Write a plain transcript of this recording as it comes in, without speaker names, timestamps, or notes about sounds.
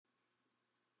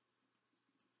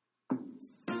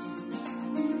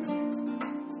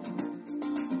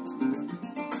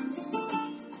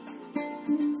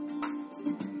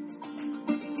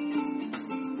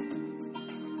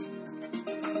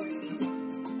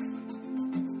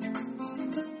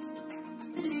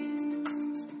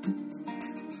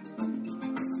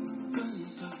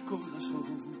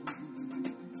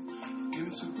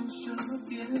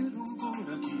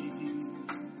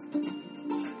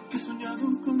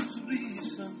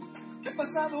sonrisa, que ha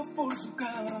pasado por su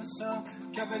casa,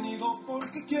 que ha venido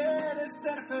porque quiere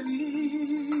ser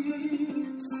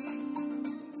feliz.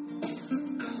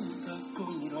 Canta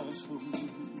corazón,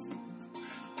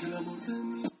 que el amor de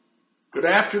mí. Good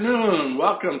afternoon.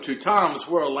 Welcome to Tom's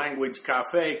World Language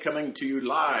Cafe, coming to you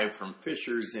live from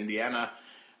Fishers, Indiana.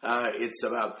 It's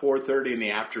about 4:30 in the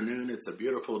afternoon. It's a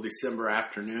beautiful December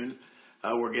afternoon.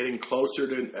 We're getting closer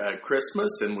to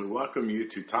Christmas, and we welcome you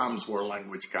to Tom's World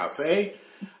Language Cafe,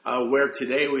 where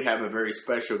today we have a very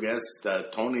special guest,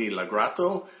 Tony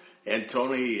Lagrato. And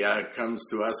Tony comes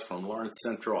to us from Lawrence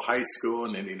Central High School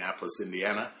in Indianapolis,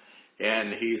 Indiana.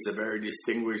 And he's a very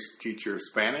distinguished teacher of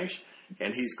Spanish.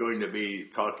 And he's going to be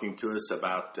talking to us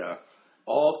about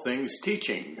all things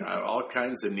teaching, all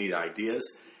kinds of neat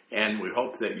ideas. And we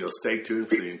hope that you'll stay tuned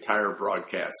for the entire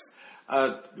broadcast.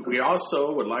 We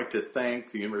also would like to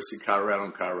thank the University of Colorado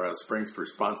in Colorado Springs for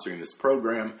sponsoring this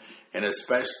program, and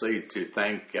especially to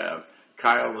thank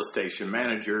Kyle, the station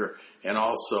manager, and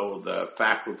also the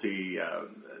faculty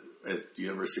at the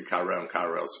University of Colorado in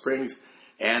Colorado Springs,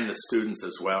 and the students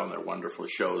as well, and their wonderful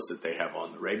shows that they have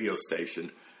on the radio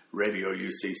station,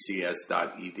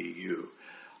 radiouccs.edu.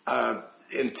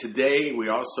 And today we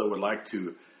also would like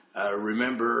to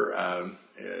remember,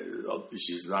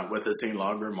 she's not with us any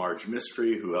longer, Marge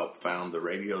Mystery, who helped found the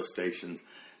radio stations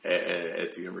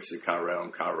at the University of Colorado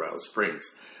in Colorado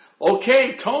Springs.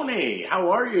 Okay, Tony,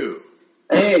 how are you?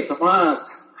 Hey, Tomas,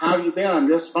 how have you been? I'm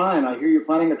just fine. I hear you're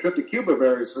planning a trip to Cuba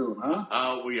very soon,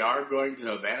 huh? We are going to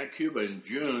Havana, Cuba in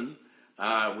June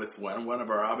with one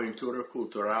of our Aventura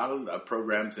Cultural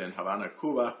programs in Havana,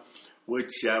 Cuba,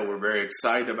 which we're very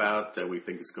excited about. We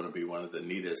think it's going to be one of the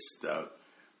neatest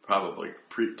probably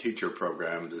teacher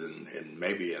programs and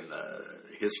maybe in the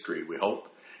history, we hope,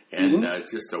 and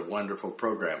just a wonderful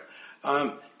program.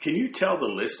 Can you tell the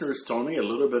listeners, Tony, a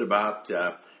little bit about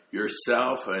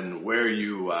yourself and where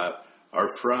you are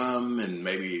from, and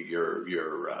maybe your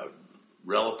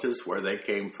relatives, where they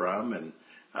came from, and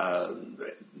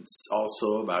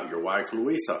also about your wife,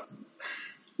 Luisa?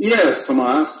 Yes,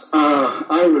 Tomas.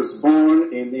 I was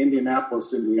born in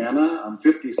Indianapolis, Indiana. I'm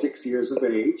 56 years of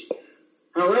age.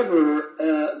 However,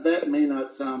 that may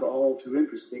not sound all too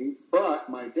interesting, but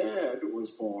my dad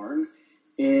was born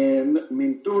in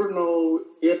Minturno,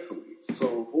 Italy.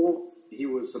 So he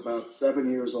was about 7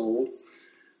 years old,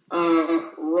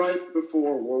 right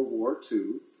before World War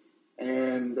II.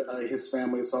 And his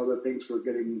family saw that things were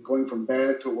going from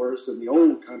bad to worse in the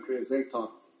old country, as they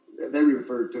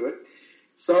referred to it.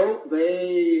 So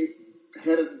they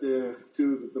headed to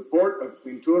the port of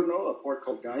Minturno, a port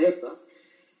called Gaeta.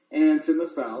 And it's in the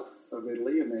south of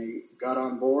Italy, and they got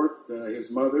on board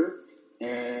his mother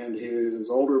and his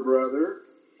older brother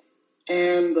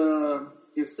and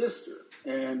his sister.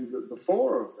 And the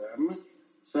four of them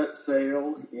set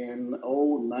sail in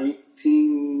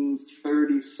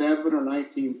 1937 or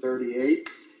 1938.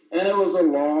 And it was a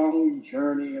long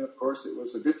journey, and of course it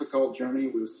was a difficult journey.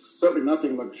 It was certainly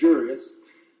nothing luxurious.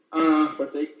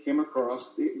 But they came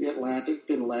across the Atlantic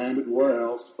and landed where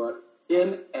else but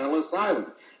in Ellis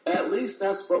Island. At least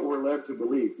that's what we're led to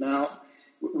believe. Now,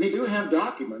 we do have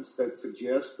documents that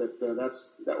suggest that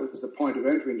that was the point of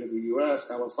entry into the U.S.,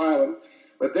 Ellis Island.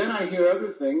 But then I hear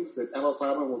other things, that Ellis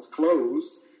Island was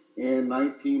closed in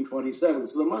 1927.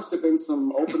 So there must have been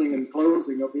some opening and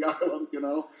closing of the island,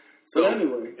 So but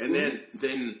anyway. And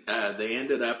then they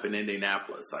ended up in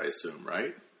Indianapolis, I assume,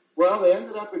 right? Well, they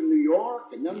ended up in New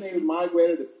York, and then they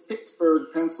migrated to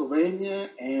Pittsburgh, Pennsylvania,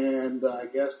 and I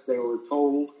guess they were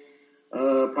told,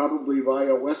 probably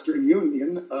via Western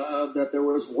Union, that there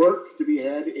was work to be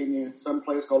had in some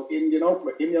place called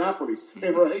Indianapolis,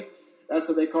 right? That's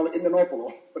what they call it,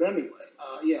 Indianapolis. But anyway,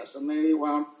 yes, and they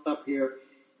wound up here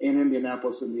in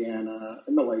Indianapolis, Indiana,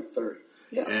 in the late 30s.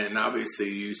 Yeah. And obviously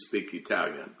you speak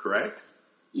Italian, correct?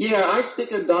 Yeah, I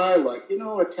speak a dialect.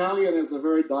 Italian is a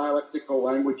very dialectical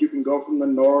language. You can go from the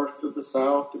north to the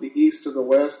south, to the east to the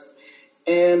west.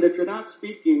 And if you're not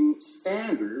speaking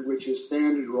standard, which is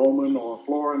standard Roman or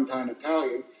Florentine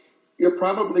Italian, you're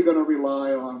probably going to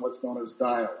rely on what's known as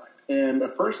dialect. And a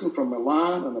person from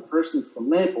Milan and a person from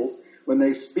Naples, when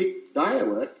they speak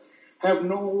dialect, have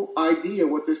no idea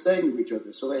what they're saying to each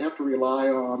other. So they have to rely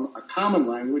on a common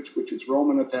language, which is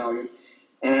Roman Italian,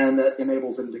 and that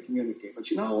enables them to communicate. But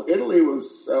Italy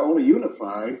was only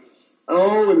unified,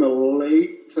 in the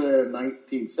late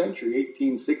 19th century,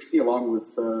 1860, along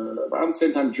with, around the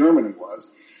same time Germany was.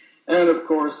 And of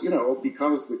course,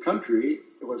 because the country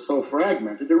was so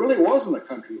fragmented, it really wasn't a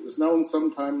country. It was known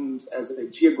sometimes as a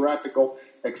geographical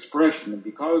expression. And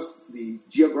because the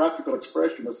geographical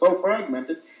expression was so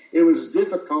fragmented, it was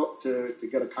difficult to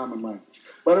get a common language.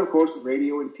 But of course, with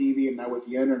radio and TV, and now with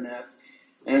the internet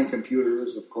and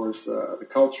computers, of course, the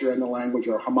culture and the language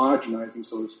are homogenizing,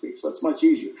 so to speak. So it's much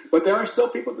easier. But there are still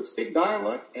people that speak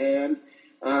dialect, and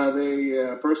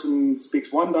the person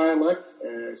speaks one dialect,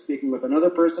 speaking with another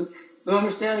person. They don't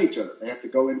understand each other. They have to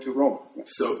go into Rome.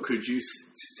 So could you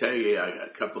say a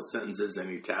couple sentences in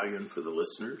Italian for the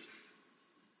listeners?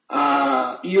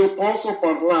 Io posso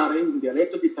parlare un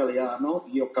dialetto di italiano,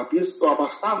 io capisco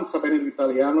abbastanza bene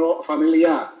l'italiano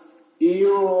familiare.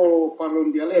 Io parlo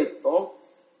un dialetto,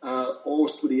 ho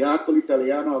studiato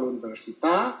l'italiano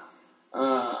all'università,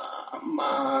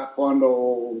 ma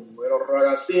quando ero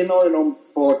ragazzino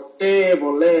non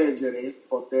potevo leggere,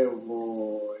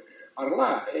 potevo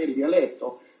parlare il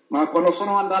dialetto, ma quando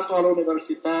sono andato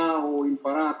all'università ho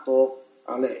imparato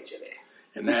a leggere.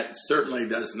 And that certainly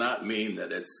does not mean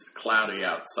that it's cloudy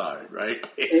outside, right?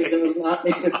 It does not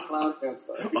mean it's cloudy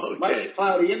outside. It's much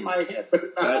cloudy in my head.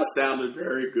 That sounded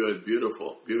very good.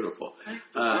 Beautiful, beautiful.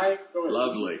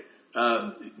 Lovely.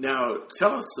 Now,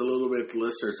 tell us a little bit,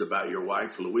 listeners, about your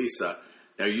wife, Luisa.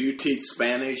 Now, you teach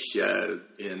Spanish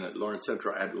at Lawrence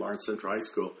Central High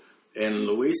School, and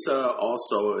Luisa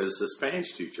also is a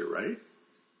Spanish teacher, right?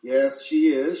 Yes, she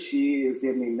is. She is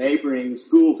in the neighboring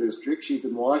school district. She's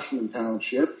in Washington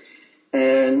Township.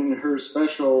 And her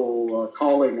special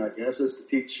calling, I guess, is to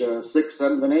teach 6th,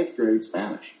 7th, and 8th grade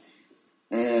Spanish.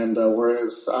 And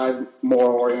whereas I'm more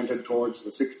oriented towards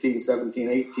the 16, 17,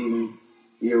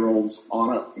 18-year-olds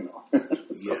on up, you know.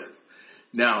 Yes.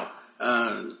 Now,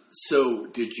 so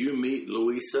did you meet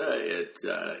Luisa at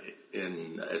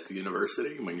the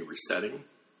university when you were studying?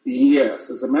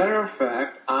 Yes. As a matter of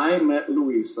fact, I met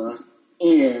Luisa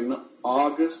in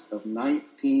August of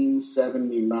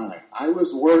 1979. I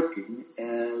was working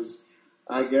as,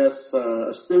 I guess,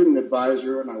 a student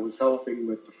advisor, and I was helping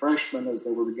with the freshmen as they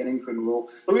were beginning to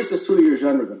enroll. Luisa's 2 years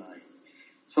younger than I am.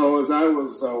 So as I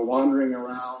was wandering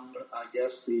around, I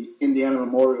guess, the Indiana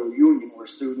Memorial Union, where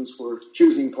students were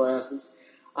choosing classes,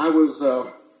 I was,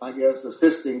 I guess,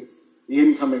 assisting the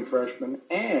incoming freshmen,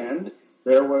 and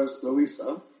there was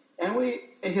Luisa. And we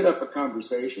hit up a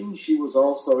conversation. She was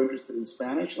also interested in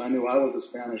Spanish, and I knew I was a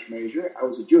Spanish major. I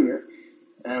was a junior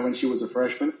when she was a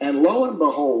freshman. And lo and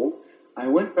behold, I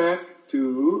went back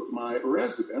to my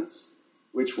residence,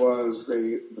 which was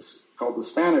called the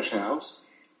Spanish House,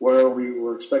 where we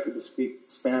were expected to speak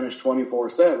Spanish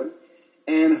 24/7.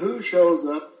 And who shows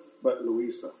up but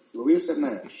Luisa? Luisa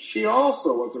Nash. She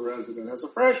also was a resident as a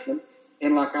freshman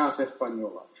in La Casa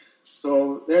Española.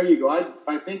 So there you go.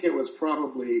 I think it was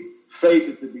probably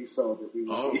fated to be so that we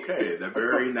would Okay, a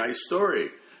very nice story.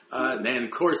 And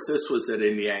of course, this was at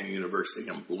Indiana University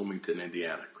in Bloomington,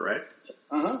 Indiana, correct?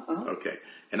 Okay.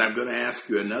 And I'm going to ask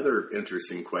you another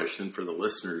interesting question for the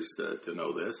listeners to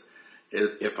know this.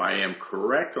 If I am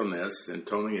correct on this, and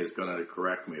Tony is going to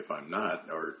correct me if I'm not,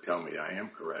 or tell me I am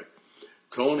correct,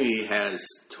 Tony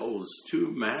holds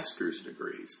 2 master's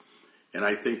degrees. And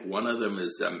I think one of them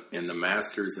is in the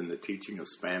master's in the teaching of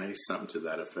Spanish, something to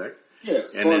that effect.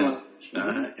 Yes. And then,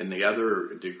 and the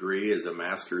other degree is a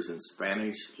master's in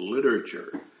Spanish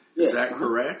literature. Is that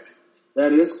correct?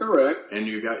 That is correct. And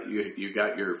you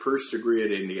got your first degree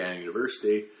at Indiana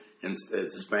University in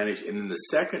Spanish, and then the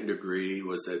second degree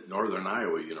was at Northern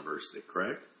Iowa University,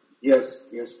 correct? Yes,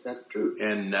 that's true.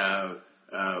 And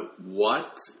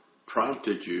what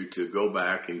prompted you to go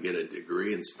back and get a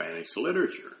degree in Spanish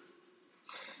literature?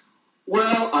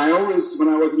 Well, when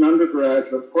I was an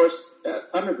undergraduate, of course,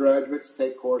 undergraduates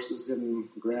take courses in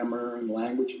grammar and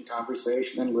language and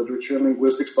conversation and literature and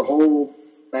linguistics, the whole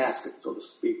basket, so to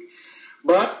speak.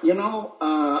 But,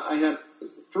 I had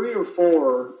 3 or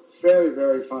 4 very,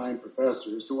 very fine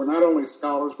professors who were not only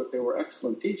scholars, but they were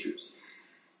excellent teachers.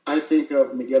 I think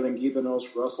of Miguel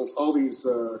Enguidanos, Russell's, all these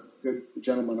good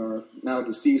gentlemen are now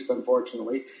deceased,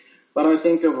 unfortunately. But I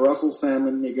think of Russell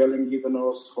Salmon, Miguel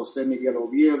Enguidanos, Jose Miguel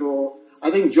Oviedo.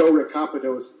 I think Joe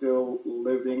Recapito is still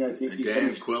living. I think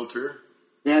Dan Quilter.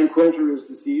 Dan Quilter is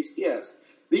deceased, yes.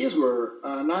 These were,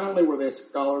 not only were they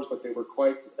scholars, but they were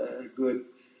quite good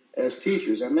as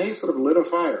teachers. And they sort of lit a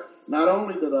fire. Not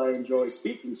only did I enjoy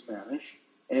speaking Spanish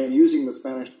and using the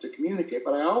Spanish to communicate,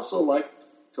 but I also liked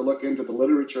to look into the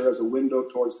literature as a window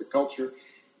towards the culture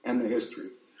and the history.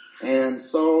 And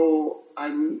so I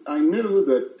knew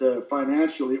that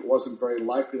financially it wasn't very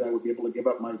likely that I would be able to give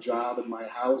up my job and my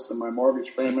house and my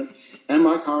mortgage payment and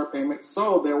my car payment.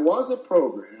 So there was a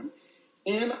program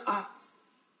in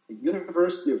the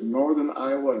University of Northern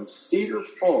Iowa in Cedar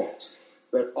Falls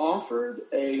that offered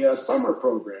a summer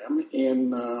program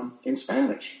in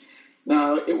Spanish.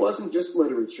 Now, it wasn't just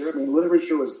literature. I mean,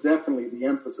 literature was definitely the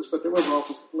emphasis, but there was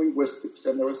also some linguistics,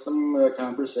 and there was some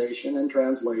conversation and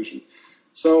translation.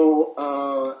 So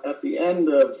at the end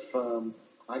of,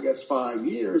 5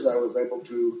 years, I was able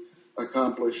to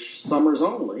accomplish summers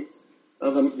only,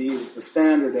 the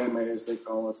standard MA, as they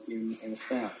call it, in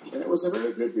Spanish. And it was a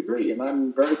very good degree, and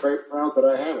I'm very, very proud that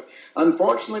I have it.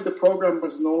 Unfortunately, the program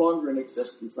was no longer in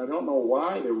existence. I don't know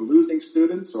why. They were losing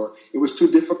students, or it was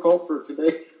too difficult for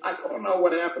today. I don't know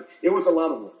what happened. It was a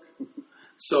lot of work.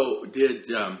 So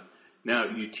now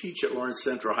you teach at Lawrence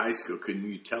Central High School. Can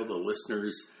you tell the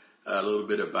listeners a little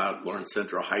bit about Lawrence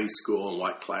Central High School and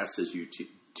what classes you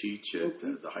teach at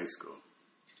the high school?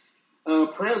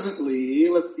 Presently,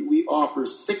 we offer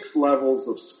 6 levels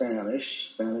of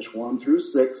Spanish 1 through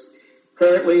 6.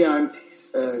 Currently, I'm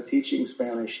teaching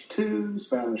Spanish 2,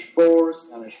 Spanish 4,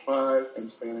 Spanish 5, and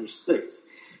Spanish 6.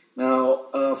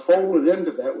 Now, folded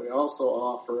into that, we also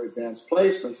offer advanced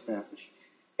placement Spanish,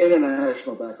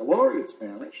 international baccalaureate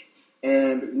Spanish,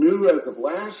 and new as of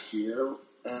last year,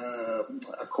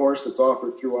 a course that's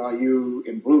offered through IU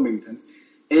in Bloomington,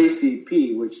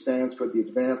 ACP, which stands for the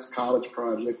Advanced College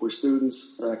Project, where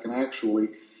students can actually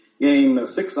gain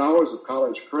 6 hours of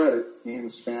college credit in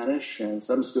Spanish, and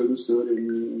some students do it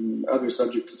in other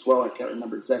subjects as well. I can't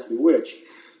remember exactly which.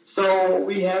 So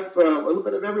we have a little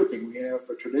bit of everything. We have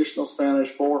traditional Spanish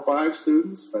 4 or 5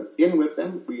 students, but in with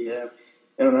them we have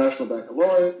international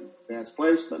baccalaureate, advanced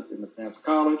placement, and advanced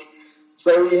college.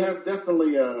 So we have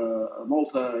definitely a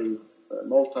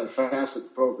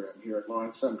multifaceted program here at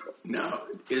Lawrence Central. Now,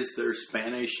 is there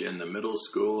Spanish in the middle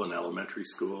school and elementary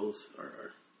schools?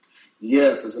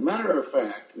 Yes, as a matter of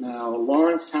fact, now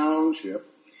Lawrence Township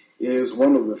is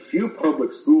one of the few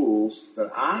public schools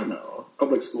that I know,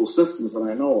 public school systems that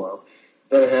I know of,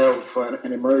 that have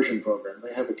an immersion program.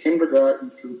 They have a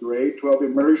kindergarten through grade 12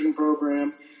 immersion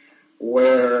program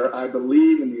where I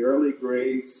believe in the early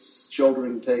grades,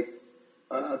 children take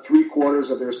 3/4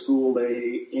 of their school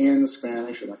day in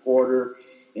Spanish and 1/4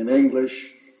 in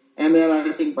English. And then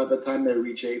I think by the time they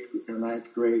reach 8th or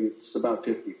 9th grade, it's about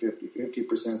 50-50,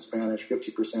 50% Spanish,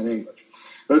 50% English.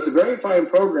 But it's a very fine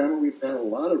program. We've had a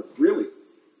lot of really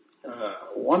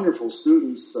wonderful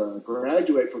students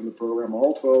graduate from the program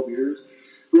all 12 years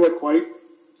who are quite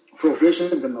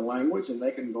proficient in the language, and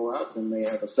they can go out and they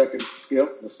have a second skill,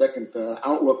 a second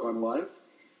outlook on life,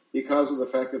 because of the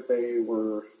fact that they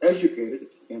were educated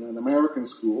in an American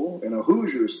school, in a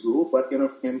Hoosier school, but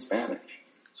in Spanish.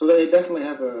 So they definitely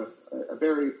have a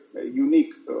very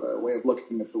unique way of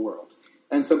looking at the world,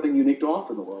 and something unique to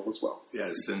offer the world as well.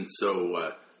 Yes, and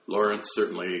so Lawrence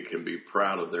certainly can be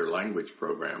proud of their language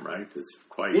program, right? It's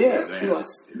quite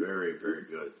advanced. Very, very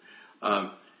good.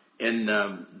 And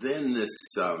then this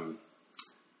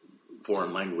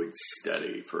foreign language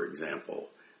study, for example,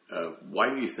 why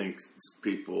do you think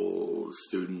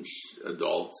students,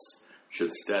 adults,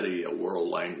 should study a world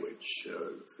language?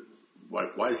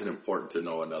 Why is it important to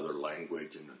know another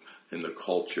language and the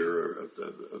culture of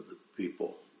the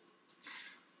people?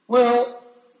 Well,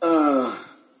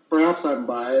 perhaps I'm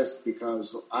biased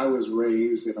because I was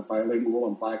raised in a bilingual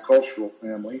and bicultural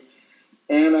family,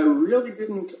 and I really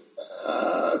didn't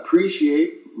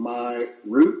appreciate my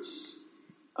roots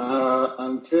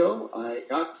until I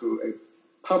got to a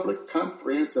public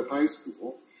comprehensive high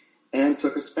school and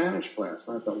took a Spanish class.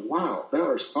 And I thought, wow, there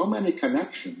are so many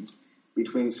connections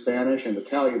between Spanish and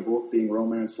Italian, both being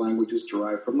Romance languages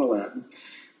derived from the Latin,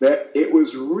 that it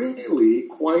was really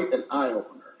quite an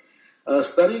eye-opener.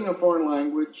 Studying a foreign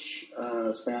language,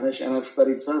 Spanish, and I've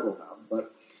studied several now,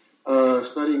 but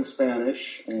studying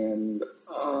Spanish and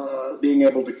being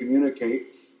able to communicate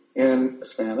in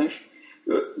Spanish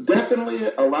definitely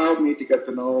allowed me to get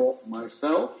to know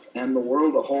myself and the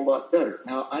world a whole lot better.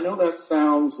 Now, I know that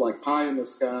sounds like pie in the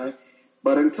sky,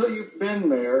 but until you've been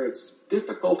there, it's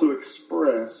difficult to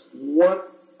express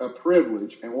what a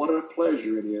privilege and what a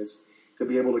pleasure it is to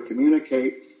be able to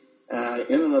communicate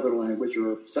in another language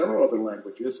or several other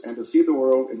languages and to see the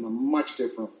world in a much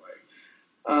different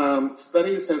way.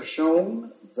 Studies have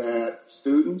shown that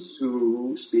students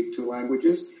who speak 2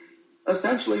 languages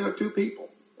essentially are 2 people.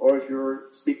 Or if you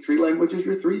speak 3 languages,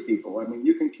 you're 3 people. I mean,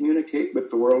 you can communicate with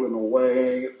the world in a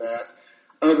way that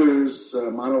others,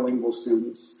 monolingual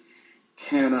students,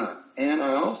 cannot. And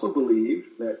I also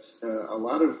believe that a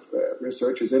lot of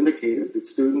research has indicated that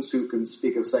students who can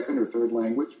speak a second or third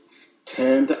language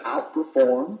tend to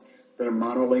outperform their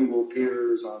monolingual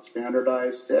peers on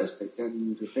standardized tests. They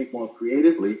tend to think more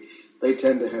creatively. They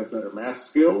tend to have better math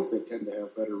skills. They tend to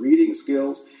have better reading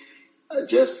skills.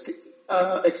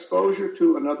 Exposure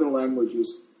to another language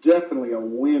is definitely a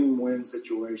win-win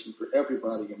situation for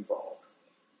everybody involved.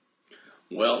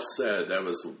 Well said. That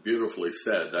was beautifully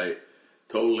said. I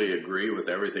totally agree with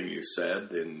everything you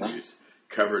said, and you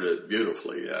covered it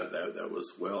beautifully. That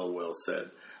was well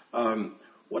said.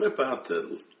 What about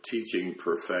the teaching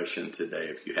profession today?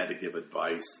 If you had to give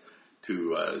advice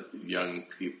to young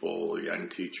people, young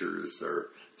teachers, or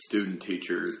student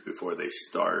teachers before they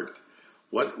start,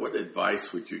 what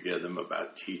advice would you give them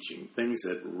about teaching? Things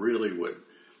that really would,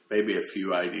 maybe a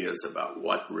few ideas about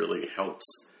what really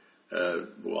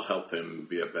will help them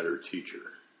be a better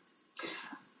teacher.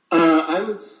 I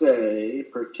would say,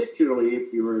 particularly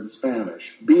if you were in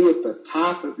Spanish, be at the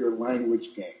top of your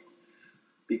language game.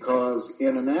 Because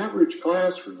in an average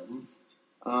classroom,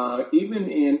 even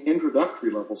in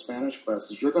introductory level Spanish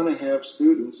classes, you're going to have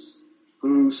students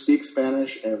who speak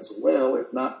Spanish as well,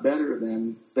 if not better,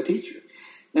 than the teacher.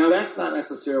 Now, that's not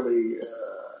necessarily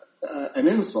an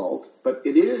insult, but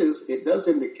it does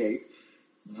indicate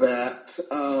that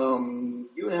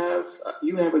you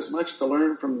have as much to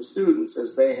learn from the students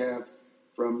as they have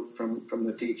from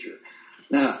the teacher.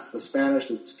 Now, the Spanish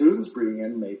that students bring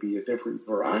in may be a different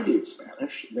variety of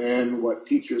Spanish than what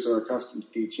teachers are accustomed to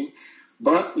teaching.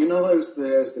 But, as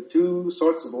the two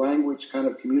sorts of language kind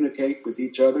of communicate with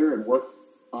each other and work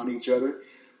on each other,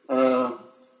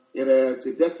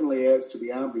 it definitely adds to the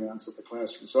ambiance of the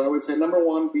classroom. So I would say, number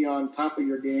one, be on top of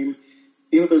your game.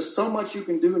 There's so much you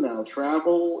can do now.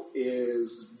 Travel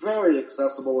is very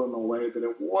accessible in a way that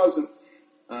it wasn't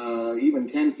even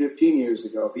 10, 15 years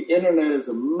ago. The internet is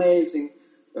amazing.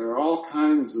 There are all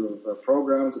kinds of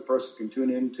programs a person can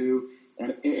tune into,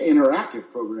 and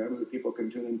interactive programs that people can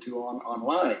tune into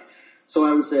online. So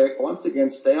I would say, once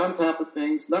again, stay on top of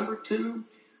things. Number two,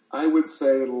 I would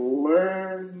say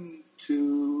learn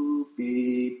to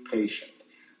be patient.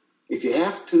 If you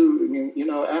have to,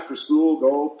 after school,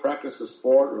 go practice a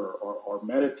sport or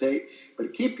meditate,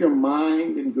 but keep your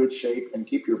mind in good shape and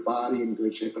keep your body in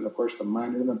good shape. And, of course, the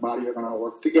mind and the body are going to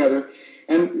work together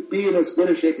and be in as good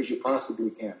a shape as you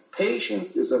possibly can.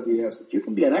 Patience is of the essence. You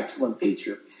can be an excellent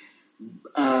teacher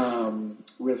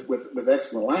with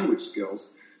excellent language skills,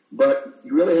 but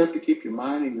you really have to keep your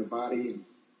mind and your body in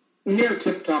near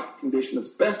tip-top condition as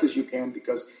best as you can,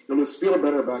 because you'll just feel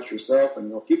better about yourself and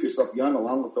you'll keep yourself young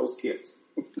along with those kids.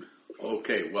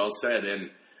 Okay, well said. And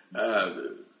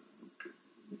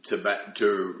to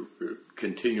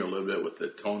continue a little bit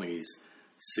with Tony's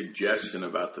suggestion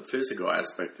about the physical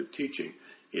aspect of teaching,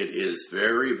 it is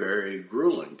very, very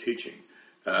grueling teaching.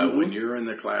 When you're in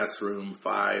the classroom,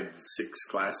 5-6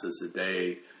 classes a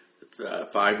day,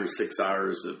 5 or 6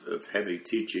 hours of heavy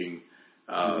teaching,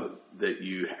 that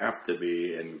you have to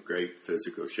be in great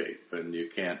physical shape, and you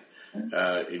can't.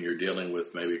 And you're dealing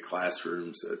with maybe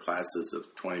classes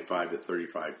of 25 to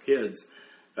 35 kids.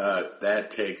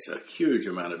 That takes a huge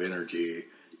amount of energy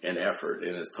and effort.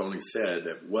 And as Tony said,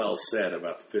 well said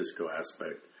about the physical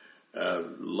aspect.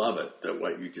 Love it, that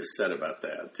what you just said about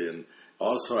that. And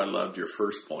also, I loved your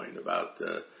first point about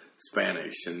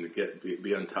Spanish and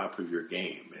be on top of your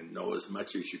game and know as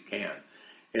much as you can.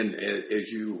 And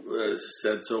as you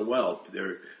said so well,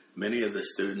 many of the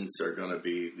students are going to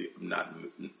be, not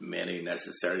many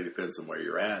necessarily, depends on where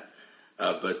you're at,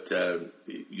 but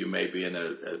you may be in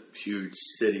a huge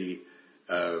city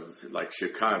like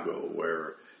Chicago,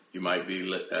 where you might be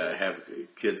have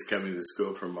kids coming to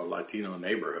school from a Latino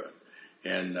neighborhood.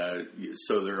 And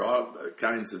so there are all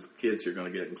kinds of kids you're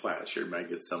going to get in class. You might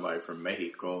get somebody from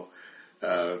Mexico,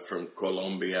 from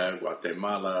Colombia,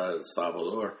 Guatemala, El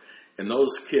Salvador. And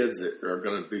those kids that are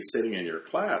going to be sitting in your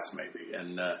class, maybe,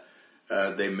 and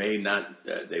they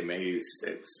may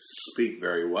speak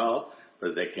very well,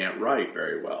 but they can't write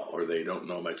very well, or they don't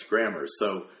know much grammar.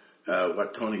 So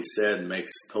what Tony said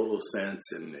makes total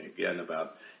sense, and again,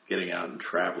 about getting out and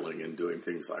traveling and doing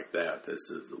things like that. This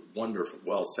is wonderful.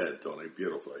 Well said, Tony,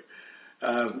 beautifully.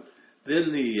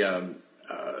 Then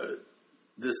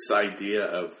this idea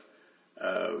of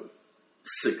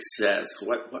success.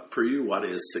 What for you? What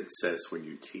is success when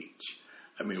you teach?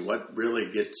 I mean, what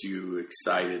really gets you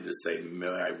excited to say,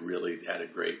 "I really had a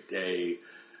great day,"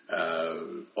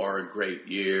 or a great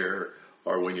year,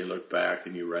 or when you look back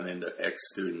and you run into X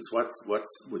students? What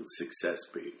would success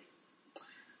be?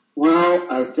 Well,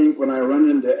 I think when I run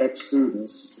into X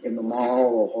students in the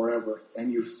mall or wherever,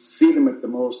 and you see them at the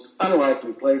most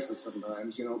unlikely places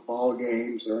sometimes, ball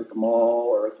games or at the mall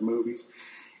or at the movies.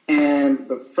 And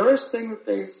the first thing that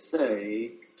they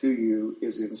say to you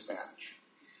is in Spanish.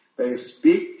 They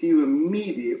speak to you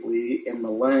immediately in the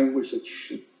language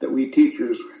that we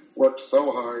teachers work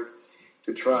so hard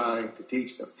to try to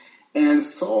teach them. And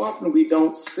so often we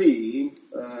don't see,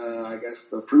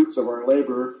 the fruits of our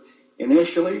labor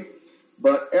initially,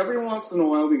 But every once in a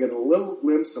while, we get a little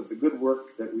glimpse of the good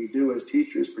work that we do as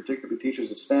teachers, particularly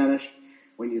teachers of Spanish.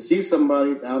 When you see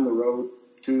somebody down the road,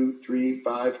 2, 3,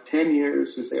 5, 10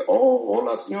 years, who say, "Oh,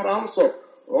 hola, señor Alonso.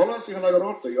 Hola, señor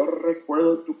Lagarotto. Yo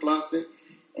recuerdo tu clase."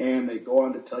 And they go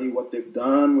on to tell you what they've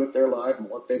done with their life and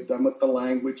what they've done with the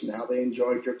language and how they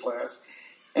enjoyed your class.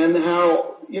 And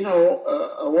how,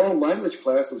 a world language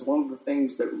class is one of the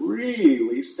things that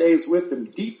really stays with them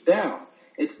deep down.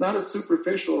 It's not a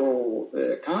superficial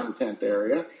content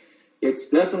area. It's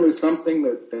definitely something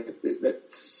that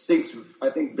sinks, I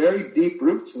think, very deep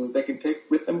roots and that they can take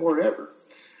with them wherever.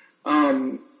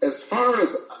 As far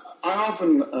as, I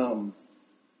often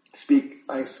speak,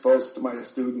 I suppose, to my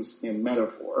students in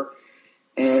metaphor,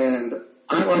 and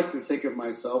I like to think of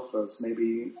myself as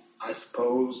maybe, I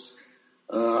suppose,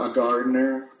 a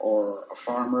gardener or a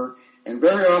farmer, and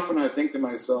very often I think to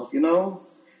myself,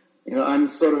 I'm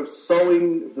sort of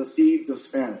sowing the seeds of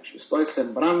Spanish. Estoy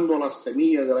sembrando la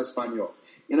semilla del español.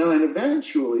 And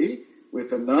eventually,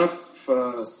 with enough,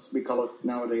 we call it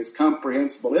nowadays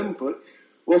comprehensible input,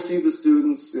 we'll see the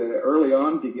students early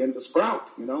on begin to sprout,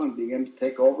 and begin to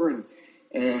take over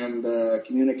and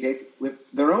communicate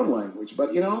with their own language.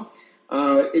 But,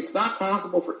 it's not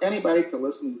possible for anybody to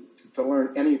listen, to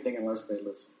learn anything unless they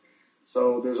listen.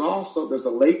 So there's a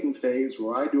latent phase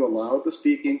where I do a lot of the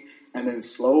speaking, and then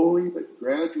slowly but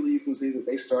gradually you can see that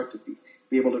they start to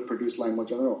be able to produce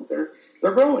language on their own.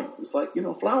 They're growing. It's like,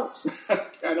 flowers.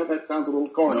 I know that sounds a little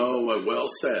corny. No, well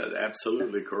said.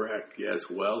 Absolutely correct. Yes,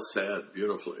 well said.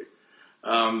 Beautifully.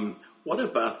 What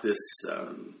about this,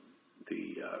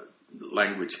 the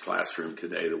language classroom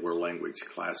today, the world language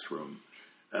classroom?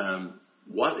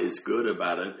 What is good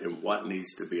about it and what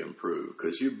needs to be improved?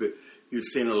 Because you've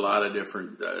seen a lot of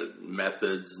different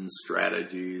methods and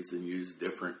strategies and used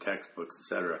different textbooks,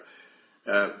 etc.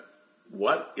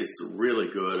 What is really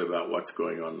good about what's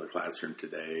going on in the classroom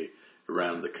today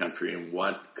around the country, and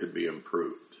what could be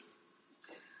improved?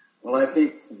 Well, I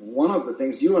think one of the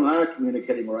things, you and I are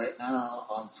communicating right now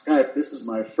on Skype. This is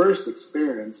my first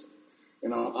experience,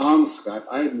 on Skype.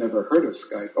 I had never heard of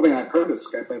Skype. I mean, I've heard of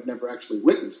Skype. I've never actually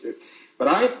witnessed it. But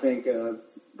I think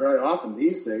very often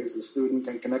these days, a student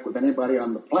can connect with anybody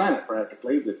on the planet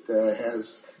practically that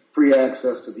has free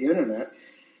access to the internet.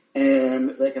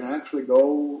 And they can actually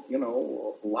go,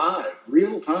 live,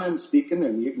 real-time speaking,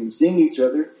 and you can seeing each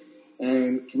other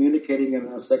and communicating in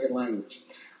a second language.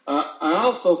 I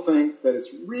also think that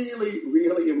it's really,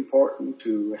 really important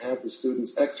to have the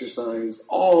students exercise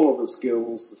all of the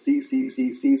skills, the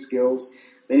CCCC skills.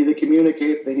 They need to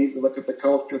communicate. They need to look at the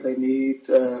culture. They need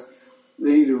to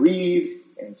read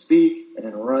and speak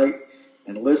and write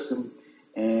and listen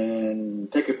and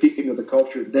take a peek into the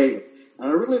culture daily. And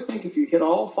I really think if you hit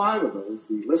all 5 of those,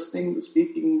 the listening, the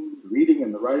speaking, the reading,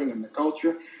 and the writing, and the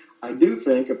culture, I do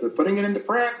think if they're putting it into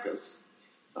practice,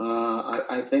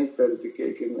 I think that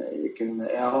it can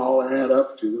all add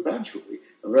up to eventually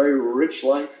a very rich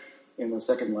life in the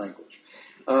second language.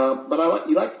 But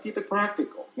you like to keep it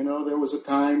practical. There was a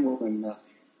time when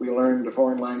we learned a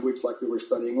foreign language like we were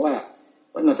studying Latin.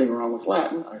 But nothing wrong with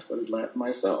Latin. I studied Latin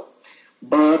myself.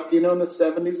 But, in the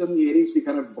 70s and the 80s, we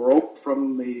kind of broke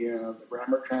from the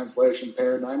grammar translation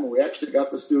paradigm, and we actually got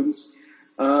the students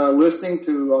listening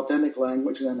to authentic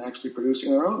language and then actually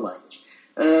producing their own language.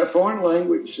 Foreign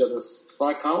language, the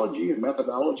psychology and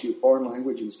methodology of foreign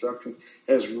language instruction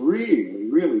has really,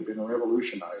 really been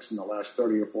revolutionized in the last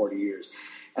 30 or 40 years.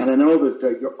 And I know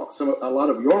that a lot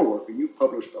of your work, and you've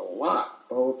published a lot,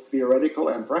 both theoretical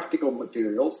and practical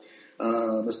materials,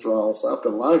 Mr. Alsop, a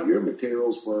lot of your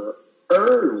materials were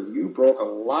early. You broke a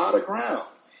lot of ground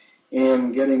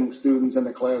in getting students in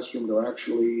the classroom to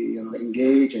actually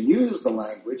engage and use the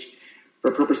language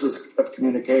for purposes of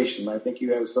communication. I think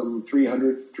you have some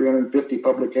 350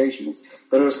 publications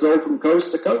that are sold from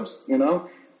coast to coast,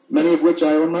 many of which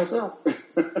I own myself.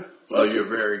 Well, you're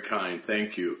very kind.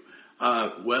 Thank you.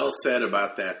 Well said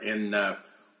about that. And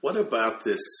what about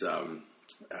this,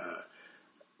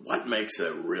 what makes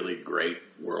a really great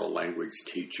world language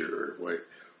teacher?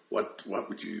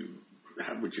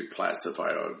 How would you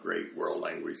classify a great world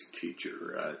language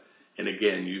teacher? And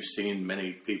again, you've seen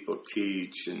many people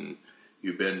teach, and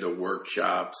you've been to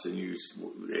workshops, and you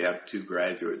have 2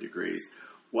 graduate degrees.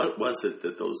 What was it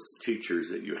that those teachers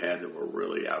that you had that were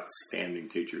really outstanding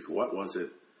teachers, what was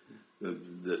it,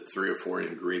 the 3 or 4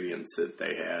 ingredients that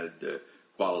they had,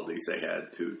 qualities they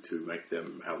had to make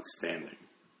them outstanding?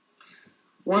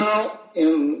 Well,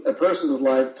 in a person's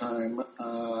lifetime,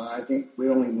 I think we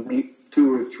only meet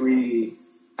 2 or 3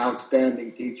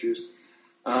 outstanding teachers.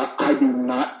 I do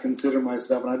not consider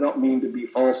myself, and I don't mean to be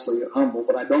falsely humble,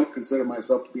 but I don't consider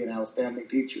myself to be an outstanding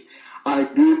teacher. I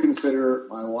do consider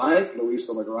my wife,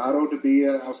 Luisa Legrado, to be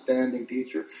an outstanding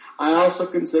teacher. I also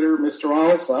consider Mr.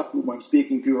 Alsop, whom I'm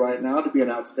speaking to right now, to be an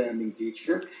outstanding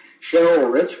teacher.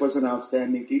 Cheryl Rich was an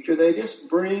outstanding teacher. They just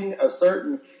bring a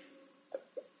certain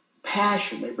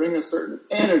passion. They bring a certain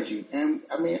energy. And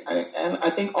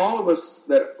I think all of us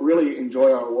that really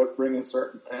enjoy our work bring a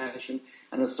certain passion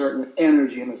and a certain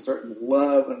energy and a certain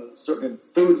love and a certain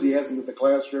enthusiasm to the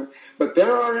classroom. But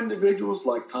there are individuals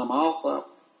like Tom Alsop,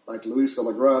 like Luisa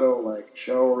Legrado, like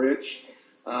Cheryl Rich,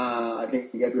 I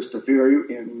think Edris Tafiri,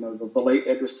 the late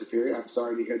Edris Tafiri. I'm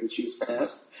sorry to hear that she's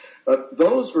passed. But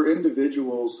those were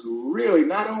individuals who really,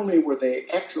 not only were they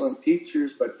excellent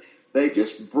teachers, but they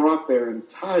just brought their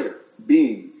entire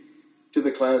being to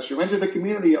the classroom and to the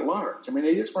community at large. I mean,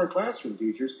 they just weren't classroom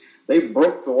teachers. They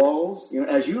broke the walls.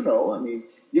 As you know,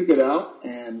 you get out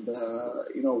and,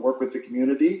 work with the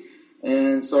community.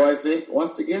 And so I think,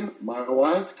 once again, my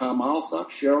wife, Tom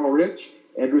Alsop, Cheryl Rich,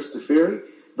 Edris Tafiri,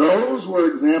 those were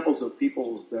examples of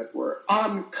people that were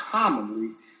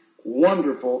uncommonly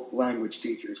wonderful language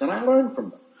teachers. And I learned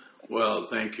from them. Well,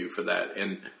 thank you for that.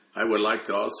 And I would like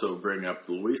to also bring up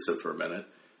Luisa for a minute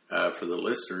for the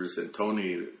listeners. And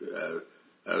Tony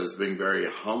was being very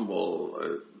humble,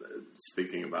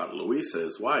 speaking about Luisa,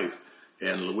 his wife.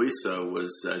 And Luisa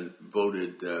was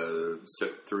voted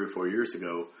 3 or 4 years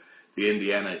ago the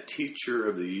Indiana Teacher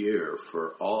of the Year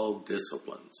for all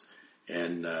disciplines.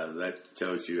 And that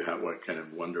tells you what kind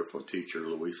of wonderful teacher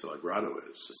Luisa Legrado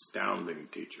is. Astounding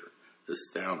teacher.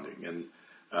 Astounding.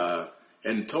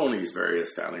 And Tony's very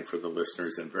astounding for the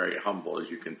listeners and very humble, as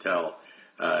you can tell.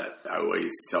 I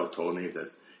always tell Tony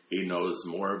that he knows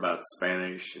more about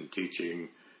Spanish and teaching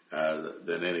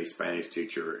than any Spanish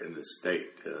teacher in the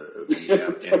state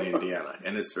of Indiana.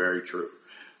 And it's very true.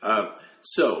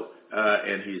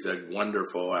 And he's a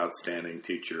wonderful, outstanding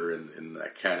teacher in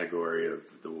that category of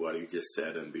what he just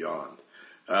said and beyond.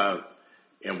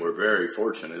 And we're very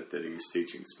fortunate that he's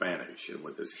teaching Spanish and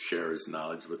to share his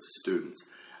knowledge with the students.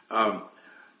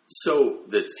 So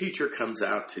the teacher comes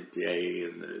out today,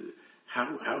 and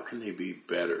how can they be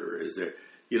better? Is there,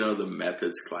 the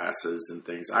methods classes and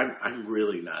things? I'm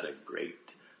really not a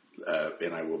great,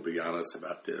 and I will be honest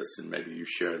about this, and maybe you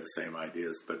share the same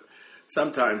ideas, but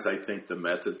sometimes I think the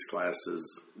methods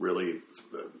classes really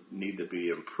need to be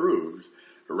improved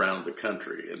around the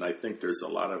country. And I think there's a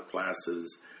lot of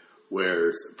classes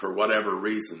where, for whatever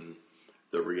reason,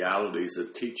 the realities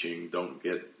of teaching don't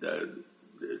get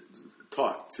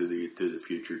taught to the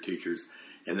future teachers,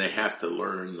 and they have to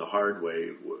learn the hard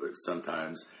way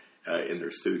sometimes in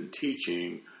their student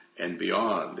teaching and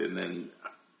beyond. And then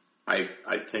I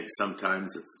think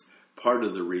sometimes it's part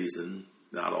of the reason,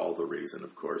 not all the reason,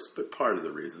 of course, but part of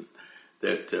the reason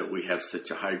that we have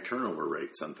such a high turnover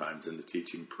rate sometimes in the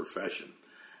teaching profession.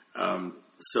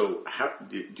 So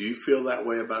do you feel that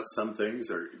way about some things,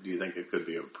 or do you think it could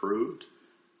be improved?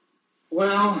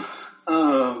 Well,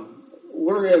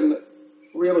 we're in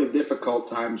really difficult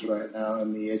times right now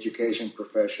in the education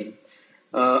profession.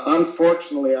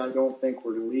 Unfortunately, I don't think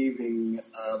we're leaving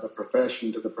the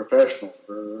profession to the professionals.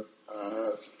 We're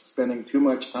spending too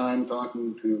much time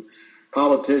talking to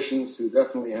politicians who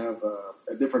definitely have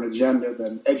a different agenda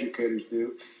than educators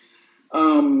do.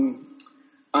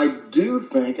 I do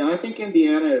think, and I think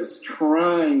Indiana is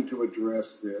trying to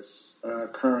address this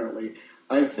currently,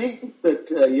 I think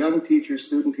that young teachers,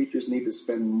 student teachers need to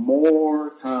spend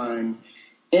more time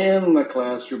in the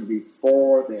classroom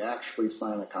before they actually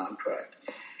sign a contract.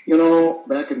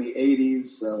 Back in the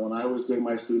 80s, when I was doing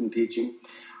my student teaching,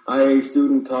 I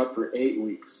student taught for 8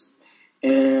 weeks.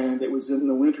 And it was in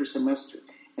the winter semester.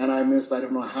 And I missed, I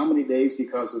don't know how many days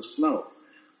because of snow.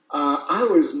 I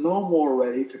was no more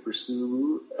ready to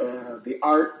pursue the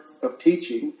art of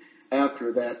teaching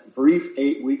after that brief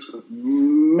 8 weeks with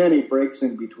many breaks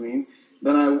in between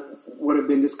than I would have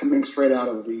been just coming straight out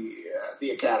of the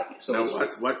academy. So now,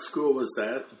 what school was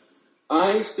that?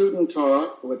 I student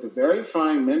taught with a very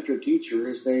fine mentor teacher.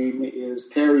 His name is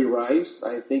Terry Rice.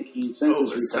 I think he sent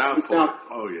his Southport.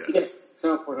 Oh, yes. Yes,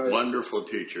 Southport High School. Wonderful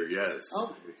teacher, yes.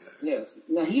 Oh, yes.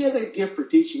 Now, he had a gift for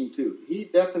teaching, too. He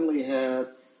definitely had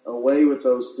a way with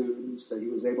those students that he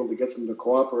was able to get them to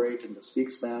cooperate and to speak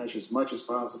Spanish as much as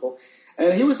possible.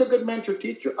 And he was a good mentor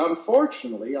teacher.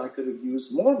 Unfortunately, I could have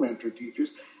used more mentor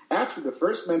teachers. Actually, the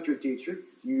first mentor teacher,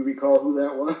 do you recall who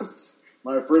that was?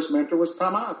 My first mentor was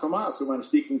Tomas, who I'm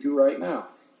speaking to right now.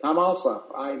 Tom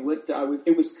Alsop. I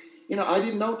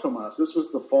didn't know Tomas. This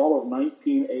was the fall of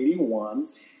 1981,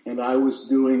 and I was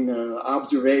doing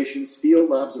observations,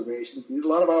 field observations. We did a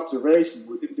lot of observations.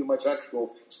 We didn't do much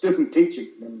actual student teaching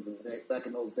back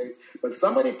in those days. But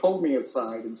somebody pulled me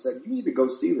aside and said, "You need to go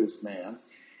see this man."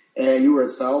 And you were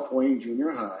at South Wayne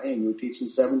Junior High, and you were teaching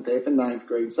 7th, 8th, and 9th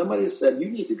grade. Somebody said, "You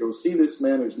need to go see this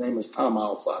man. His name is Tom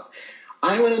Alsop."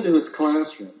 I went into his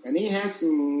classroom, and he had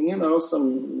some,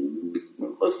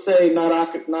 let's say, not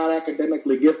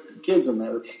academically gifted kids in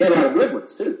there. He had a lot of good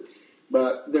ones, too.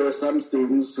 But there were some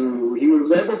students who he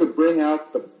was able to bring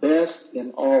out the best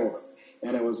in all of them.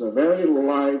 And it was a very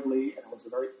lively, and it was a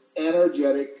very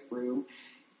energetic room.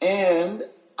 And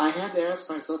I had to ask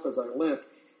myself as I left,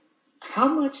 how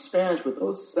much Spanish with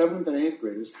those 7th and 8th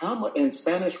graders, and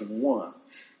Spanish 1,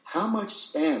 how much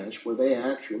Spanish were they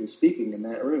actually speaking in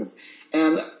that room?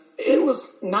 And it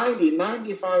was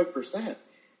 95%.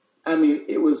 I mean,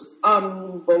 it was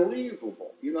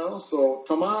unbelievable, So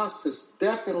Tomas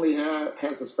definitely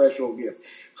has a special gift.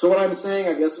 So what I'm saying,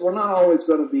 I guess, we're not always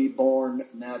going to be born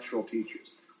natural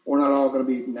teachers. We're not all going to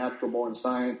be natural-born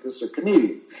scientists or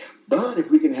comedians. But if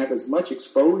we can have as much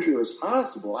exposure as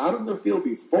possible out in the field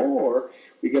before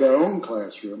we get our own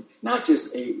classroom, not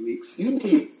just 8 weeks, to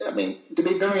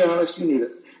be very honest, you need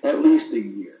at least a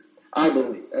year, I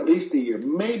believe, at least a year.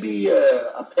 Maybe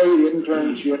a paid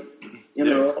internship,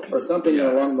 or something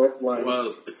along those lines.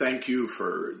 Well, thank you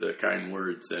for the kind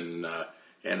words, and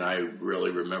I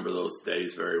really remember those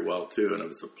days very well, too, and it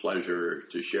was a pleasure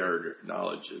to share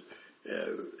knowledge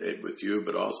with you,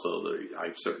 but also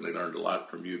I've certainly learned a lot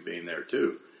from you being there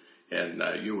too, and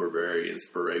you were very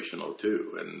inspirational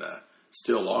too, and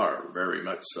still are very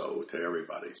much so to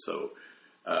everybody. So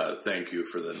thank you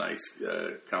for the nice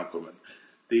compliment.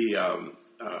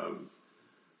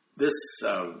 This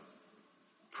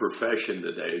profession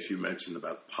today, as you mentioned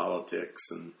about politics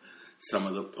and some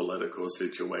of the political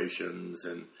situations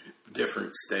and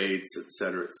different states, et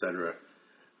cetera,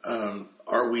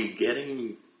 are we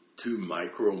getting too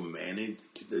much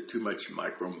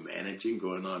micromanaging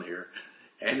going on here,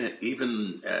 and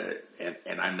even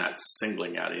and I'm not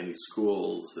singling out any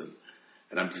schools, and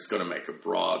I'm just going to make a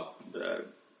broad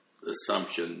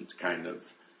assumption, kind of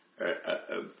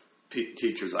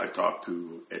teachers I talk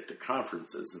to at the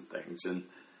conferences and things, and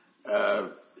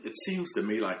it seems to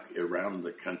me like around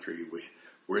the country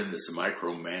we're in this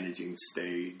micromanaging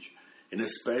stage. And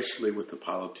especially with the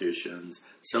politicians,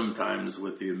 sometimes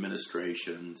with the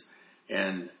administrations,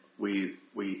 and we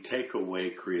take away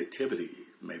creativity,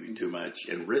 maybe too much,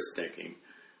 and risk-taking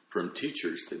from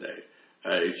teachers today.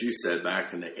 As you said,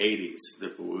 back in the 80s,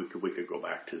 we could go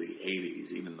back to the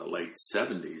 80s, even the late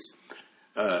 70s,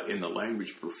 in the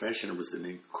language profession, there was an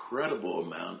incredible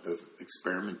amount of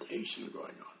experimentation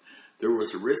going on. There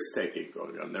was risk-taking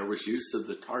going on. There was use of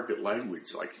the target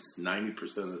language, like 90%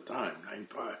 of the time,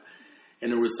 95%.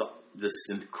 And there was this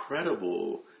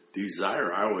incredible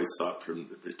desire, I always thought, from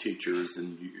the teachers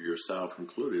and yourself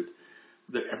included,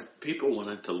 that people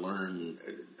wanted to learn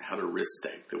how to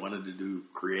risk-take. They wanted to do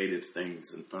creative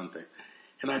things and fun things.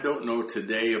 And I don't know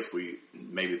today if we,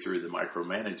 maybe through the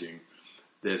micromanaging,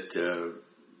 that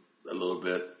a little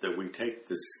bit, that we take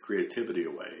this creativity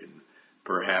away. And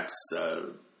perhaps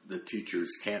the teachers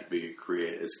can't be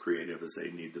as creative as they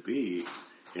need to be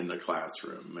in the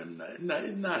classroom, and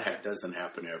it doesn't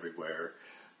happen everywhere,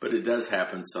 but it does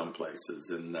happen some places.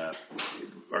 And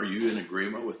are you in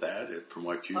agreement with that from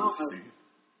what you've seen?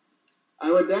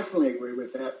 I would definitely agree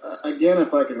with that. Again,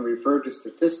 if I can refer to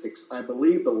statistics, I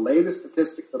believe the latest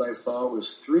statistic that I saw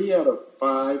was 3 out of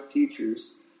 5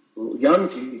 teachers, young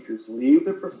teachers, leave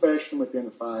the profession within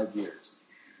 5 years.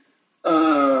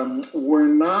 We're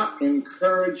not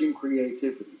encouraging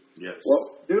creativity. Yes. What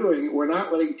we're doing, we're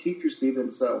not letting teachers be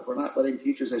themselves. We're not letting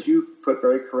teachers, as you put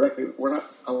very correctly, we're not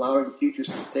allowing teachers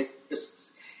to take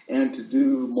risks and to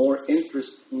do more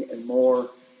interesting and more,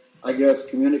 I guess,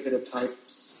 communicative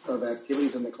types of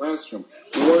activities in the classroom.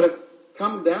 What it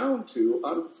comes down to,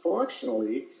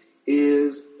 unfortunately,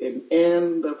 is an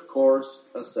end-of-course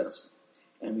assessment.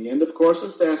 And the end-of-course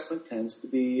assessment tends to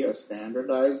be a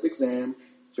standardized exam,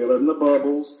 fill in the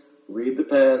bubbles, read the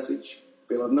passage,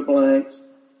 fill in the blanks,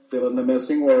 fill in the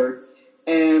missing word.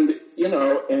 And,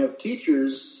 and if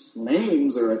teachers'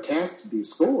 names are attached to these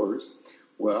scores,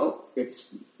 well,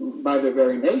 it's by their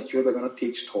very nature, they're going to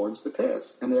teach towards the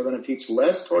test. And they're going to teach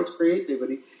less towards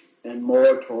creativity and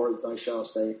more towards, I shall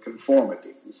say, conformity,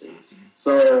 you see.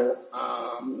 So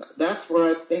that's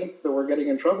where I think that we're getting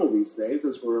in trouble these days,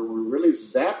 is we're really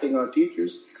zapping our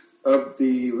teachers of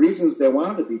the reasons they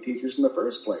wanted to be teachers in the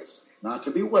first place. Not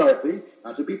to be wealthy,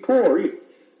 not to be poor either.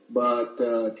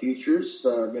 But teachers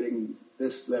are getting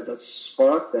that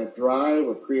spark, that drive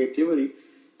of creativity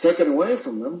taken away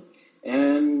from them.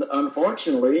 And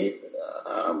unfortunately,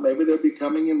 maybe they're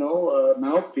becoming,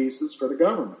 mouthpieces for the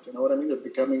government. You know what I mean? They're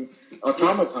becoming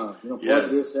automatons. Plug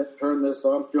this in, turn this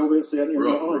on, fill this in.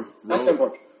 That's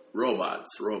unfortunate.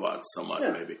 Robots somewhat,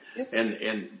 maybe. Yeah.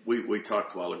 And we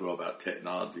talked a while ago about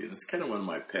technology, and it's kind of one of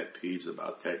my pet peeves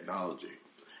about technology.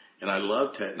 And I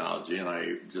love technology, and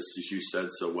I, just as you said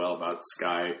so well about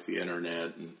Skype, the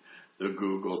internet, and the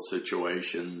Google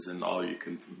situations, and all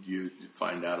you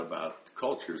find out about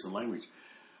cultures and language.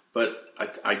 But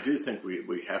I do think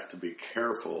we have to be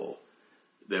careful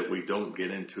that we don't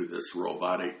get into this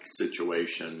robotic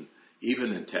situation,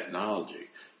 even in technology,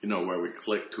 where we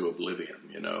click to oblivion,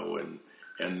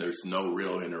 and there's no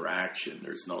real interaction.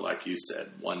 There's no, like you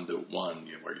said, one-to-one,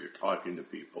 where you're talking to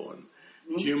people and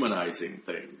humanizing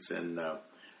things. And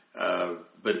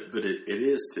but it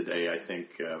is today, I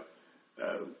think,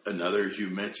 another, as you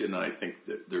mentioned, I think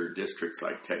that there are districts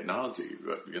like technology,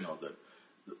 that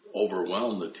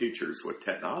overwhelm the teachers with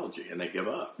technology, and they give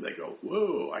up. They go,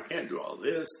 whoa, I can't do all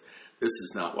this. This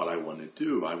is not what I want to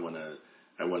do. I want to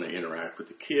interact with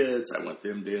the kids. I want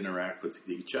them to interact with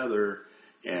each other.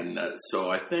 And so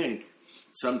I think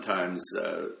sometimes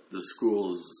the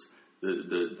schools,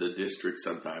 the districts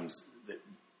sometimes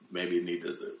maybe need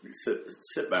to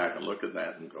sit back and look at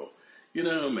that and go,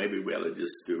 maybe we ought to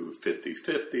just do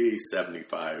 50-50,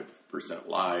 75%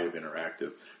 live,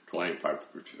 interactive,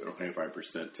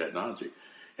 25% technology.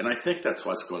 And I think that's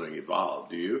what's going to evolve.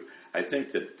 Do you? I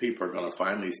think that people are going to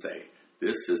finally say,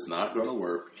 this is not going to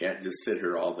work. We can't just sit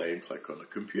here all day and click on a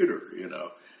computer,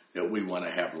 we want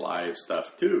to have live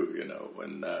stuff too,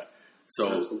 and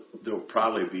so there'll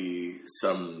probably be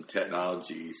some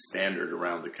technology standard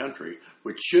around the country,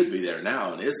 which should be there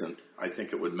now and isn't. I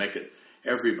think it would make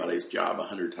everybody's job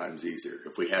 100 times easier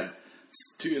if we had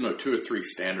two or three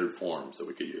standard forms that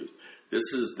we could use.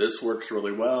 This works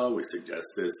really well. We suggest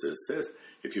this.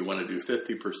 If you want to do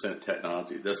 50%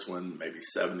 technology, this one maybe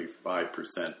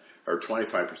 75% or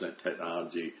 25%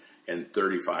 technology and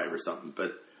 35 or something.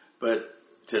 But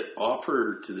to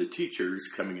offer to the teachers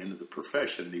coming into the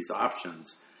profession these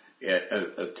options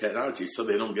of technology so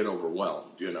they don't get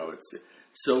overwhelmed. It's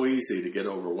so easy to get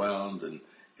overwhelmed, and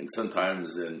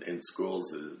sometimes in schools,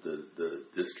 the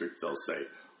district, they'll say,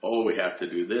 oh, we have to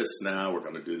do this now. We're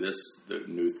going to do the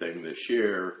new thing this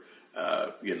year.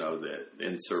 The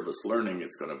in-service learning,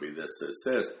 it's going to be this.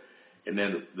 And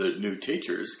then the new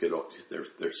teachers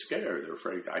they're scared. They're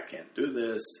afraid, I can't do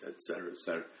this, et cetera, et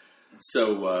cetera.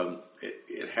 So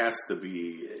it has to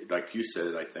be, like you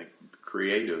said, I think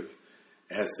creative.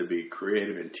 It has to be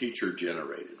creative and teacher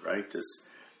generated, right?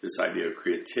 This idea of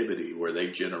creativity where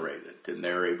they generate it and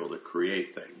they're able to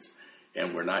create things.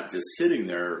 And we're not just sitting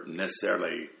there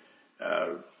necessarily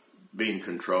being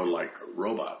controlled like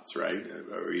robots, right?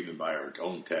 Or even by our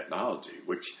own technology,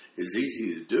 which is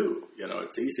easy to do.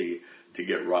 It's easy to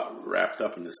get wrapped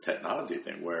up in this technology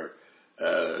thing where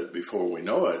before we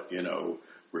know it,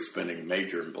 we're spending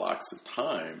major blocks of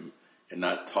time and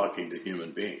not talking to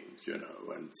human beings,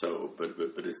 and so, but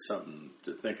it's something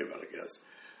to think about, I guess.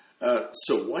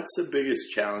 So what's the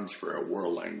biggest challenge for a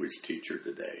world language teacher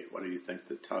today? What do you think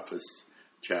the toughest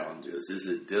challenge is? Is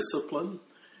it discipline?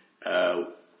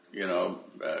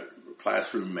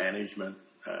 Classroom management,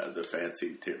 the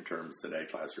fancy terms today,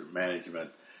 classroom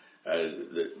management,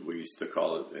 that we used to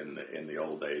call it in the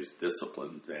old days,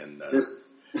 discipline, and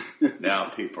now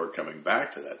people are coming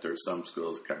back to that. There's some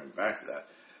schools coming back to that.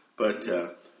 But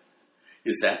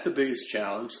is that the biggest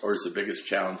challenge, or is the biggest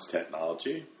challenge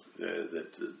technology,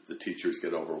 that the teachers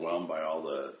get overwhelmed by all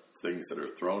the things that are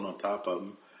thrown on top of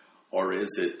them? Or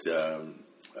is it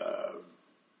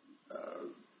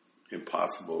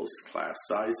impossible, class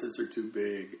sizes are too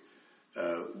big?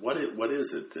 What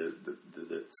is it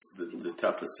that's the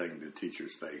toughest thing that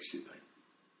teachers face, you think?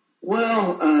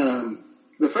 Well,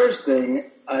 the first thing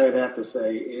I would have to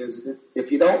say is that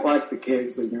if you don't like the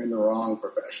kids, then you're in the wrong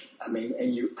profession. I mean,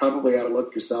 and you probably ought to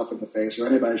look yourself in the face, or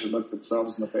anybody should look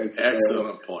themselves in the face. And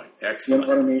Excellent point. Excellent. You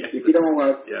know what I mean? Yes. If you don't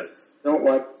like, yes.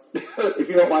 If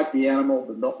you don't like the animal,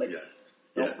 then don't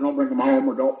bring them home,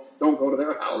 or don't go to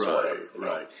their house.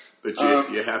 Right. But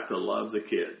you have to love the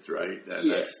kids, right?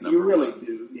 That's number you really one.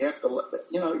 do. You have to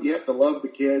love the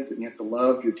kids, and you have to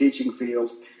love your teaching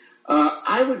field.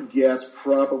 I would guess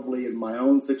probably in my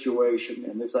own situation,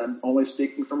 and this I'm only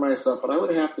speaking for myself, but I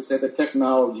would have to say that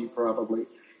technology probably.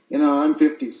 I'm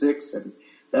 56, and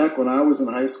back when I was in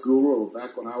high school or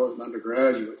back when I was an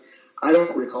undergraduate, I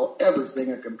don't recall ever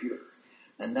seeing a computer.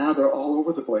 And now they're all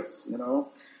over the place,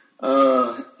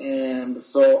 And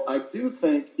so I do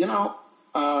think,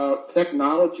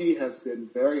 technology has been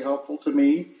very helpful to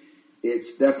me.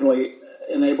 It's definitely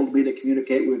enabled me to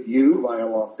communicate with you via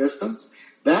long distance.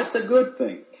 That's a good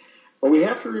thing. But we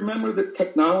have to remember that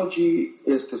technology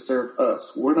is to serve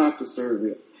us. We're not to serve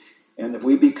it. And if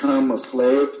we become a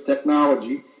slave to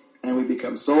technology and we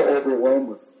become so overwhelmed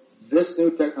with this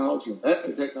new technology and that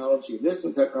new technology and this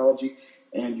new technology,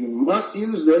 and you must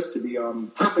use this to be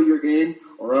on top of your game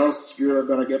or else you're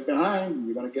going to get behind.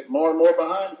 You're going to get more and more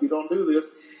behind if you don't do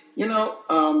this.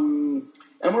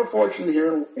 And we're fortunate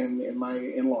here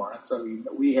in Lawrence. I mean,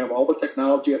 we have all the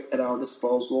technology at our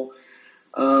disposal,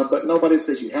 but nobody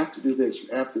says you have to do this, you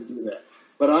have to do that.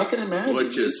 But I can imagine.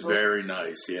 Which is very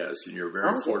nice, yes, and you're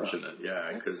very fortunate,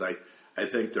 because I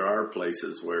think there are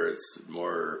places where it's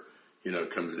more, it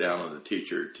comes down on the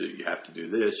teacher you have to do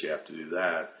this, you have to do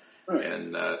that. Right.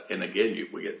 And again,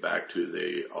 we get back to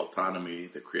the autonomy,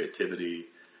 the creativity,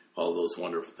 all those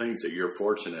wonderful things that you're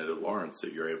fortunate at Lawrence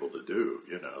that you're able to do.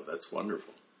 That's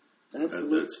wonderful.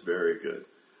 Absolutely. That's very good.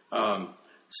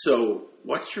 So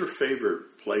what's your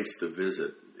favorite place to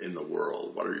visit in the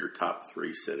world? What are your top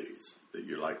 3 cities that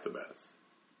you like the best?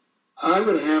 I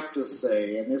would have to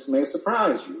say, and this may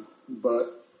surprise you,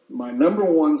 but my number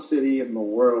 1 city in the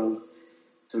world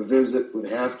to visit would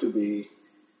have to be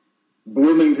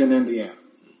Bloomington, Indiana.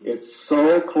 It's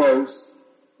so close,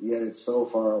 yet it's so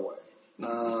far away.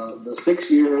 The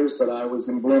 6 years that I was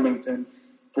in Bloomington,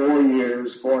 4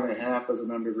 years, 4.5 as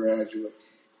an undergraduate,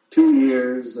 2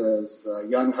 years as a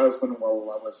young husband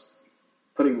while I was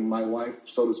putting my wife,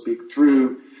 so to speak,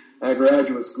 through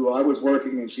graduate school. I was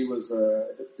working and she was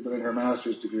doing her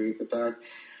master's degree at the time.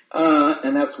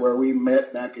 And that's where we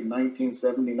met back in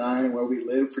 1979, where we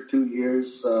lived for 2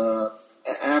 years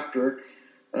after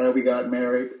we got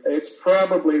married. It's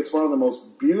one of the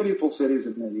most beautiful cities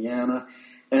in Indiana.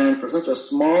 And for such a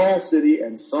small city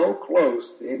and so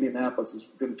close to Indianapolis, is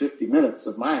within 50 minutes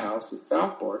of my house at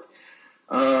Southport,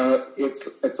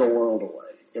 it's a world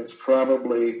away. It's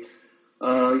probably,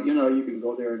 you can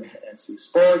go there and see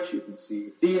sports, you can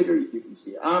see theater, you can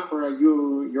see opera.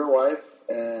 Your wife,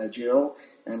 Jill,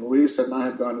 and Louisa and I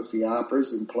have gone to see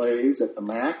operas and plays at the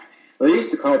MAC. They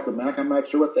used to call it the MAC. I'm not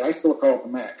sure I still call it the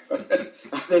MAC.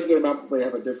 I think they probably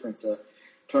have a different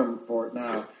term for it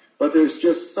now. But there's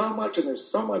just so much, and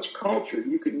there's so much culture.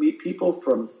 You can meet people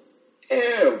from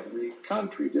every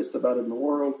country, just about in the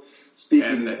world,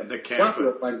 speaking. And the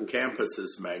campus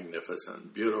is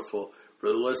magnificent, beautiful. For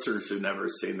the listeners who've never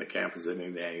seen the campus at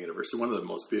Indiana University, one of the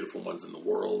most beautiful ones in the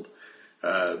world.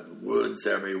 Woods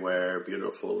everywhere,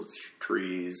 beautiful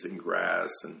trees and grass,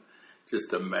 and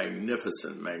just a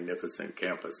magnificent, magnificent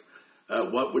campus.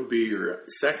 What would be your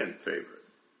second favorite?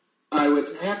 I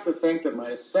would have to think that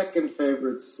my second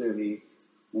favorite city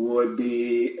would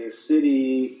be a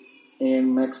city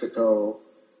in Mexico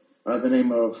by the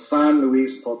name of San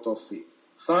Luis Potosi.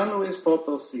 San Luis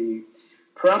Potosi,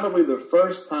 probably the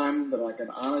first time that I can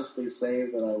honestly say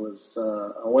that I was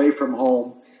away from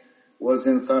home was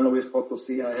in San Luis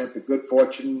Potosi. I had the good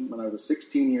fortune when I was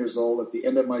 16 years old at the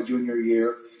end of my junior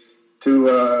year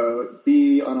to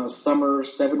be on a summer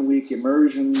 7-week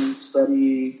immersion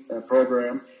study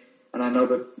program. And I know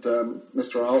that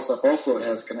Mr. Alsop also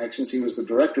has connections. He was the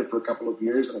director for a couple of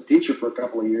years and a teacher for a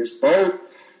couple of years, both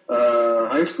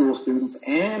high school students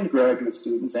and graduate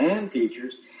students and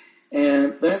teachers.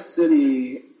 And that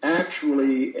city,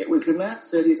 actually, it was in that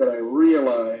city that I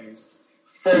realized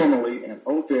formally and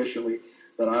officially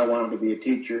that I wanted to be a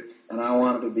teacher, and I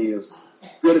wanted to be as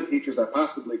good a teacher as I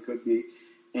possibly could be,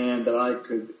 and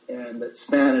that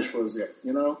Spanish was it,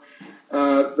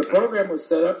 The program was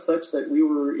set up such that we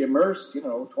were immersed,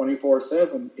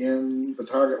 24/7 in the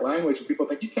target language, and people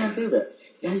think, you can't do that.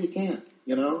 Yeah, you can,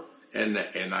 And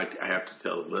I have to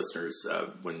tell the listeners,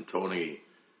 when Tony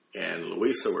and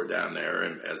Louisa were down there,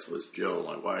 and as was Jill,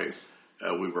 my wife,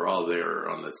 we were all there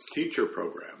on this teacher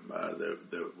program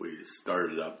that we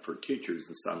started up for teachers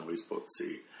in San Luis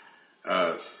Potosi.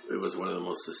 It was one of the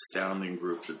most astounding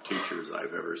groups of teachers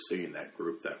I've ever seen, that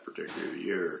group that particular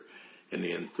year. And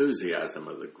the enthusiasm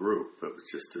of the group, it was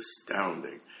just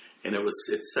astounding. And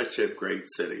it's such a great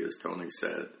city, as Tony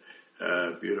said.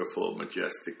 Beautiful,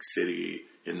 majestic city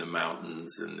in the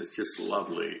mountains, and it's just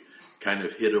lovely. Kind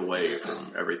of hid away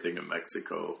from everything in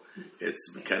Mexico. It's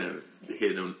kind of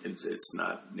hidden. It's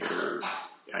not near.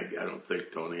 I don't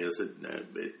think, Tony, is it?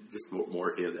 Just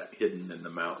more hidden in the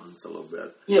mountains a little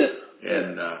bit. Yeah.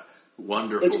 And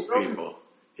wonderful people.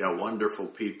 Yeah, wonderful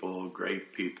people, and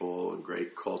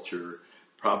great culture.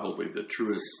 Probably the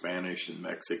truest Spanish in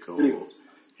Mexico,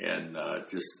 and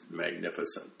just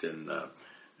magnificent. And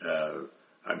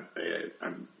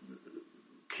I'm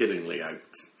kiddingly, I've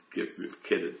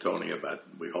kidded Tony about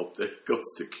we hope that it goes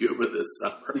to Cuba this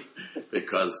summer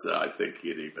because I think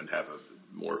he'd even have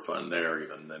more fun there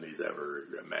even than he's ever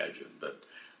imagined. But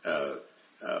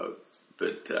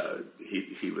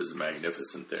he was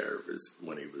magnificent there.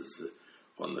 When he was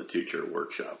on the teacher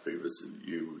workshop,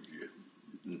 you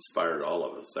inspired all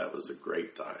of us. That was a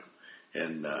great time.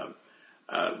 And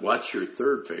what's your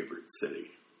third favorite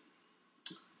city?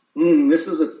 This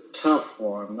is a tough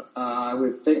one. I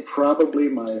would think probably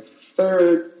my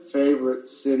third favorite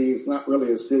city is not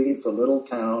really a city, it's a little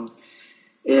town.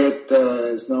 It's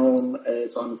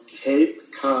on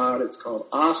Cape Cod. It's called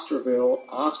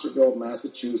Osterville,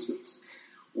 Massachusetts,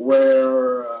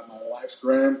 where my wife's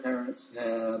grandparents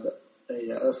had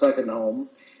a second home.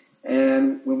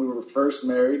 And when we were first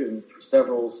married and for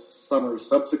several summers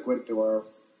subsequent to our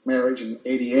marriage in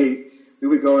 '88, we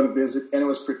would go and visit, and it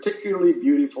was particularly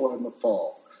beautiful in the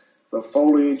fall. The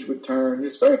foliage would turn.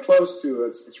 It's very close to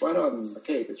it. It's right on the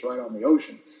Cape. It's right on the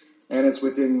ocean. And it's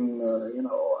within,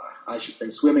 I should say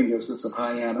swimming distance of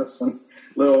Hyannis and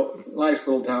nice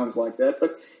little towns like that.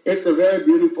 But it's a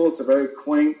very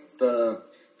quaint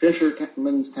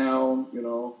fisherman's town,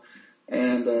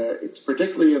 and it's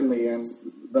particularly in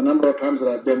the number of times that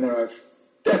I've been there, I've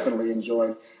definitely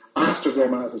enjoyed Osterville,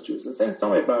 Massachusetts. And it's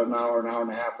only about an hour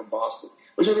and a half from Boston,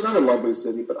 which is another lovely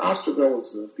city, but Osterville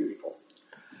is beautiful.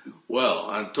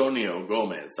 Well, Antonio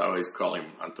Gomez, I always call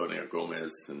him Antonio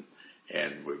Gomez, and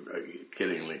we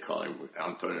kiddingly call him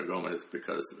Antonio Gomez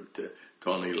because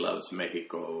Tony loves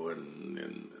Mexico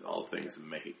and all things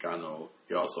Mexicano.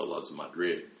 He also loves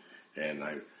Madrid, and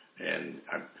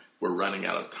we're running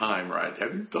out of time, right? I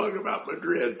haven't talked about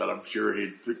Madrid, but I'm sure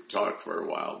he'd talk for a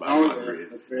while about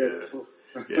Madrid.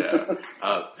 Yeah.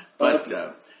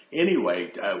 Anyway,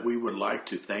 we would like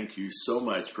to thank you so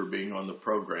much for being on the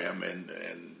program, and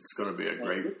it's going to be a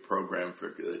great program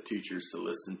for the teachers to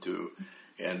listen to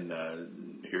and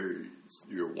hear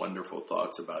your wonderful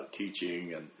thoughts about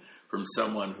teaching, and from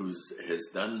someone has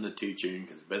done the teaching,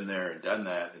 has been there and done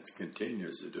that, and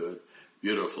continues to do it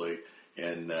beautifully.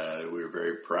 And we're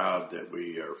very proud that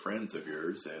we are friends of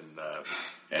yours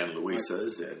and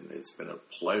Luisa's, and it's been a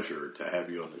pleasure to have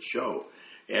you on the show.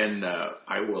 And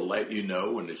I will let you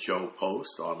know when the show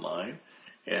posts online,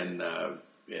 and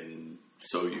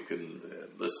so you can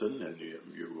listen, and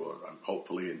you will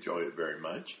hopefully enjoy it very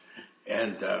much.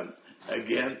 And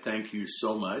again, thank you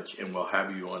so much, and we'll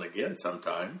have you on again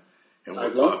sometime, and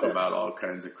we'll talk about all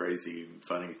kinds of crazy,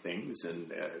 funny things,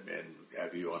 and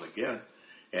have you on again.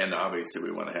 And obviously,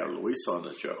 we want to have Luisa on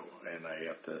the show, and I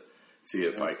have to see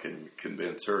if I can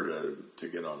convince her to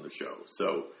get on the show.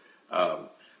 So,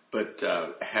 but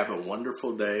have a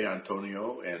wonderful day,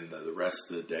 Antonio, and the rest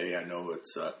of the day. I know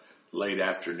it's late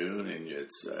afternoon, and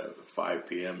it's 5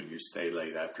 p.m., and you stay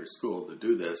late after school to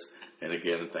do this. And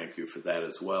again, thank you for that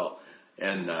as well.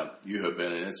 And you have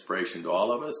been an inspiration to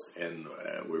all of us, and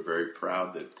we're very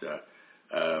proud that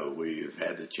we've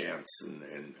had the chance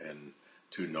and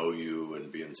to know you and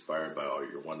be inspired by all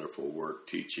your wonderful work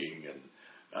teaching and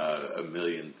a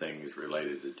million things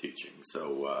related to teaching.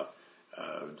 So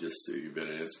you've been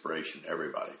an inspiration to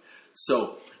everybody.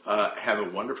 So have a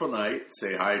wonderful night.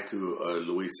 Say hi to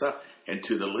Luisa. And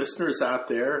to the listeners out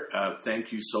there,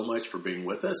 thank you so much for being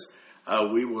with us.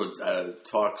 We will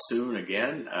talk soon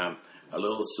again. A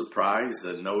little surprise,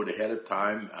 a note ahead of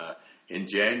time. In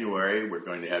January, we're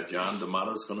going to have John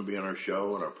D'Amato's going to be on our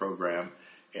show and our program.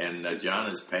 And John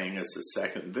is paying us a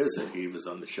second visit. He was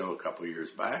on the show a couple of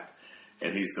years back,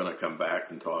 and he's going to come back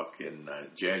and talk in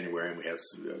January. And we have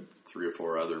 3 or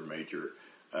 4 other major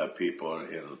people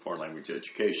in foreign language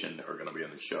education that are going to be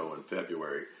on the show in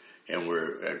February. And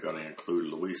we're going to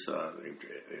include Luisa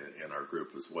in our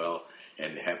group as well,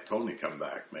 and have Tony come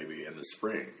back maybe in the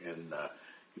spring and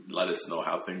let us know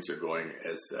how things are going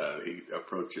as he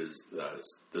approaches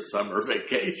the summer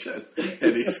vacation.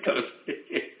 And he's going to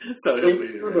be... So he'll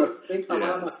be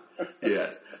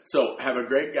yes. So have a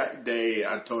great day,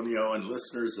 Antonio, and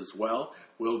listeners as well.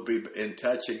 We'll be in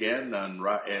touch again on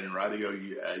radio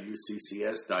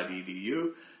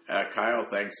uccs.edu. Kyle,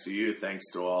 thanks to you.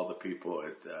 Thanks to all the people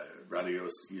at Radio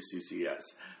UCCS.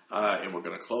 And we're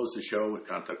going to close the show with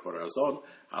Canta Corazon,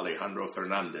 Alejandro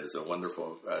Fernandez, a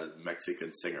wonderful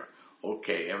Mexican singer.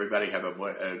 Okay, everybody have a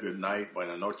good night.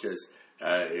 Buenas noches.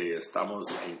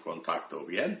 Estamos en contacto.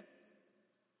 Bien?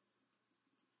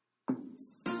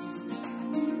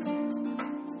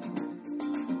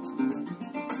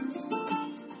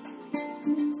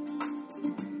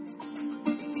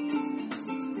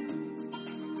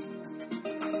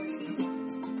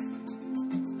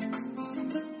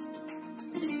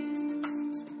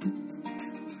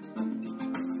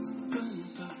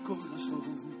 Canta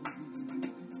corazón,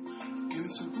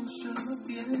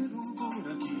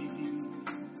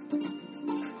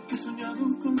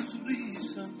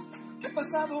 he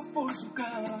pasado por su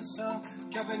casa,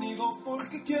 que ha venido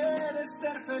porque quiere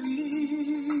ser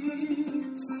feliz.